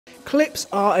Clips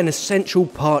are an essential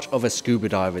part of a scuba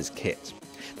diver's kit.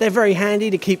 They're very handy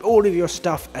to keep all of your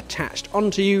stuff attached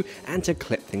onto you and to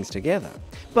clip things together.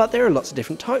 But there are lots of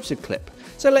different types of clip,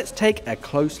 so let's take a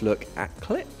close look at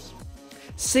clips.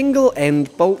 Single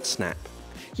end bolt snap.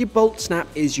 Your bolt snap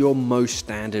is your most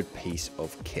standard piece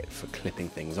of kit for clipping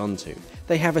things onto.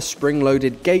 They have a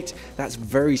spring-loaded gate that's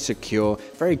very secure,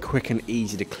 very quick and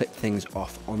easy to clip things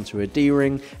off onto a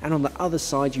D-ring, and on the other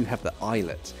side you have the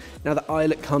eyelet. Now the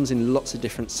eyelet comes in lots of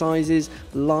different sizes.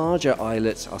 Larger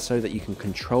eyelets are so that you can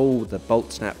control the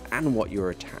bolt snap and what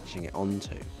you're attaching it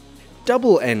onto.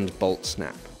 Double end bolt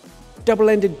snap.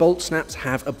 Double-ended bolt snaps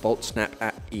have a bolt snap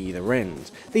at either end.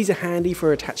 These are handy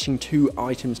for attaching two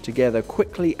items together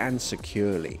quickly and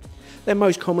securely. They're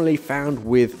most commonly found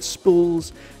with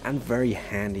spools and very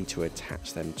handy to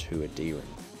attach them to a D-ring.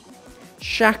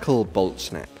 Shackle bolt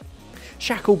snap.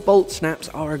 Shackle bolt snaps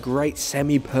are a great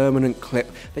semi-permanent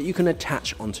clip that you can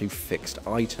attach onto fixed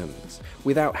items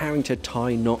without having to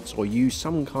tie knots or use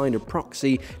some kind of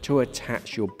proxy to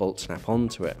attach your bolt snap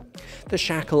onto it. The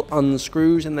shackle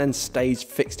unscrews and then stays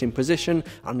fixed in position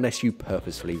unless you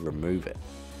purposefully remove it.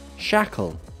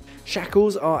 Shackle.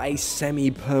 Shackles are a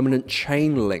semi-permanent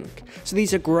chain link, so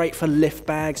these are great for lift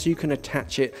bags, so you can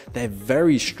attach it. They're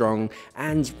very strong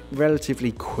and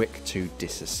relatively quick to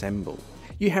disassemble.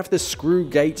 You have the screw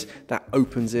gate that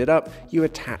opens it up, you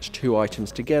attach two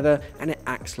items together and it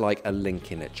acts like a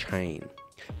link in a chain.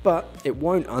 But it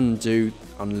won't undo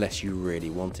unless you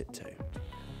really want it to.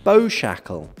 Bow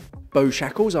shackle. Bow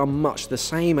shackles are much the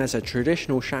same as a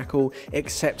traditional shackle,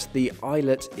 except the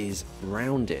eyelet is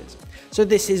rounded. So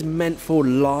this is meant for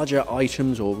larger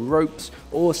items or ropes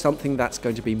or something that's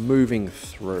going to be moving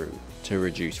through to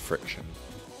reduce friction.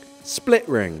 Split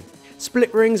ring.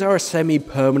 Split rings are a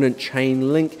semi-permanent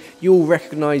chain link. You'll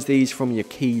recognise these from your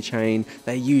keychain.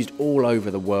 They're used all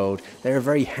over the world. They're a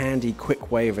very handy,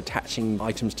 quick way of attaching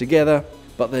items together,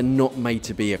 but they're not made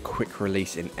to be a quick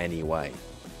release in any way.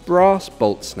 Brass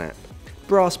bolt snap.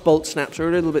 Brass bolt snaps are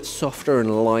a little bit softer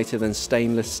and lighter than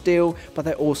stainless steel, but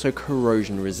they're also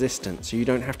corrosion resistant, so you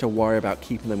don't have to worry about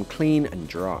keeping them clean and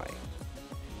dry.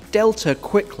 Delta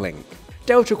quick link.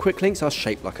 Delta quick links are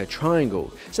shaped like a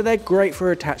triangle, so they're great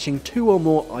for attaching two or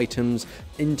more items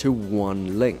into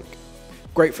one link.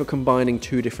 Great for combining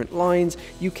two different lines.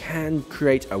 You can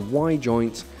create a Y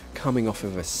joint coming off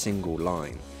of a single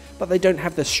line, but they don't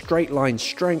have the straight line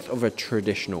strength of a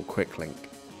traditional quick link.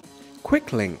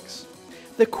 Quick links.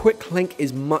 The quick link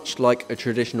is much like a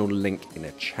traditional link in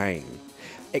a chain,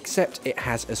 except it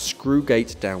has a screw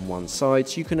gate down one side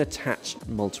so you can attach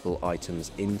multiple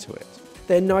items into it.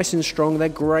 They're nice and strong, they're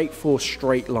great for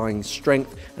straight line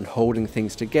strength and holding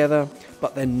things together,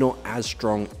 but they're not as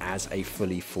strong as a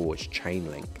fully forged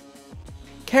chain link.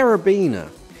 Carabiner.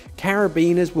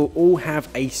 Carabiners will all have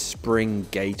a spring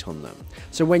gate on them,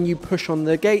 so when you push on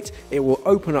the gate, it will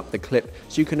open up the clip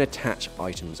so you can attach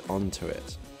items onto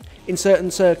it. In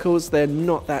certain circles, they're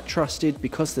not that trusted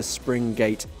because the spring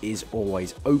gate is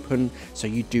always open, so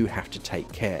you do have to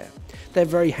take care. They're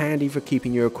very handy for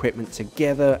keeping your equipment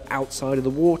together outside of the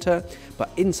water,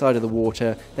 but inside of the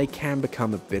water, they can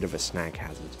become a bit of a snag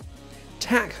hazard.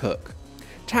 Tack hook.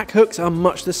 Tack hooks are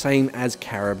much the same as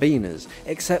carabiners,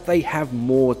 except they have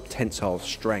more tensile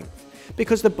strength.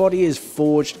 Because the body is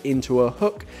forged into a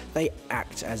hook, they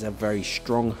act as a very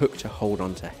strong hook to hold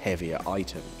onto heavier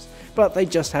items, but they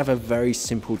just have a very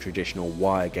simple traditional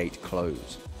wire gate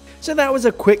close. So that was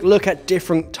a quick look at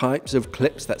different types of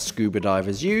clips that scuba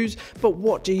divers use, but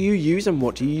what do you use and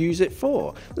what do you use it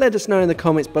for? Let us know in the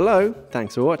comments below.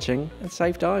 Thanks for watching and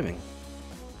safe diving.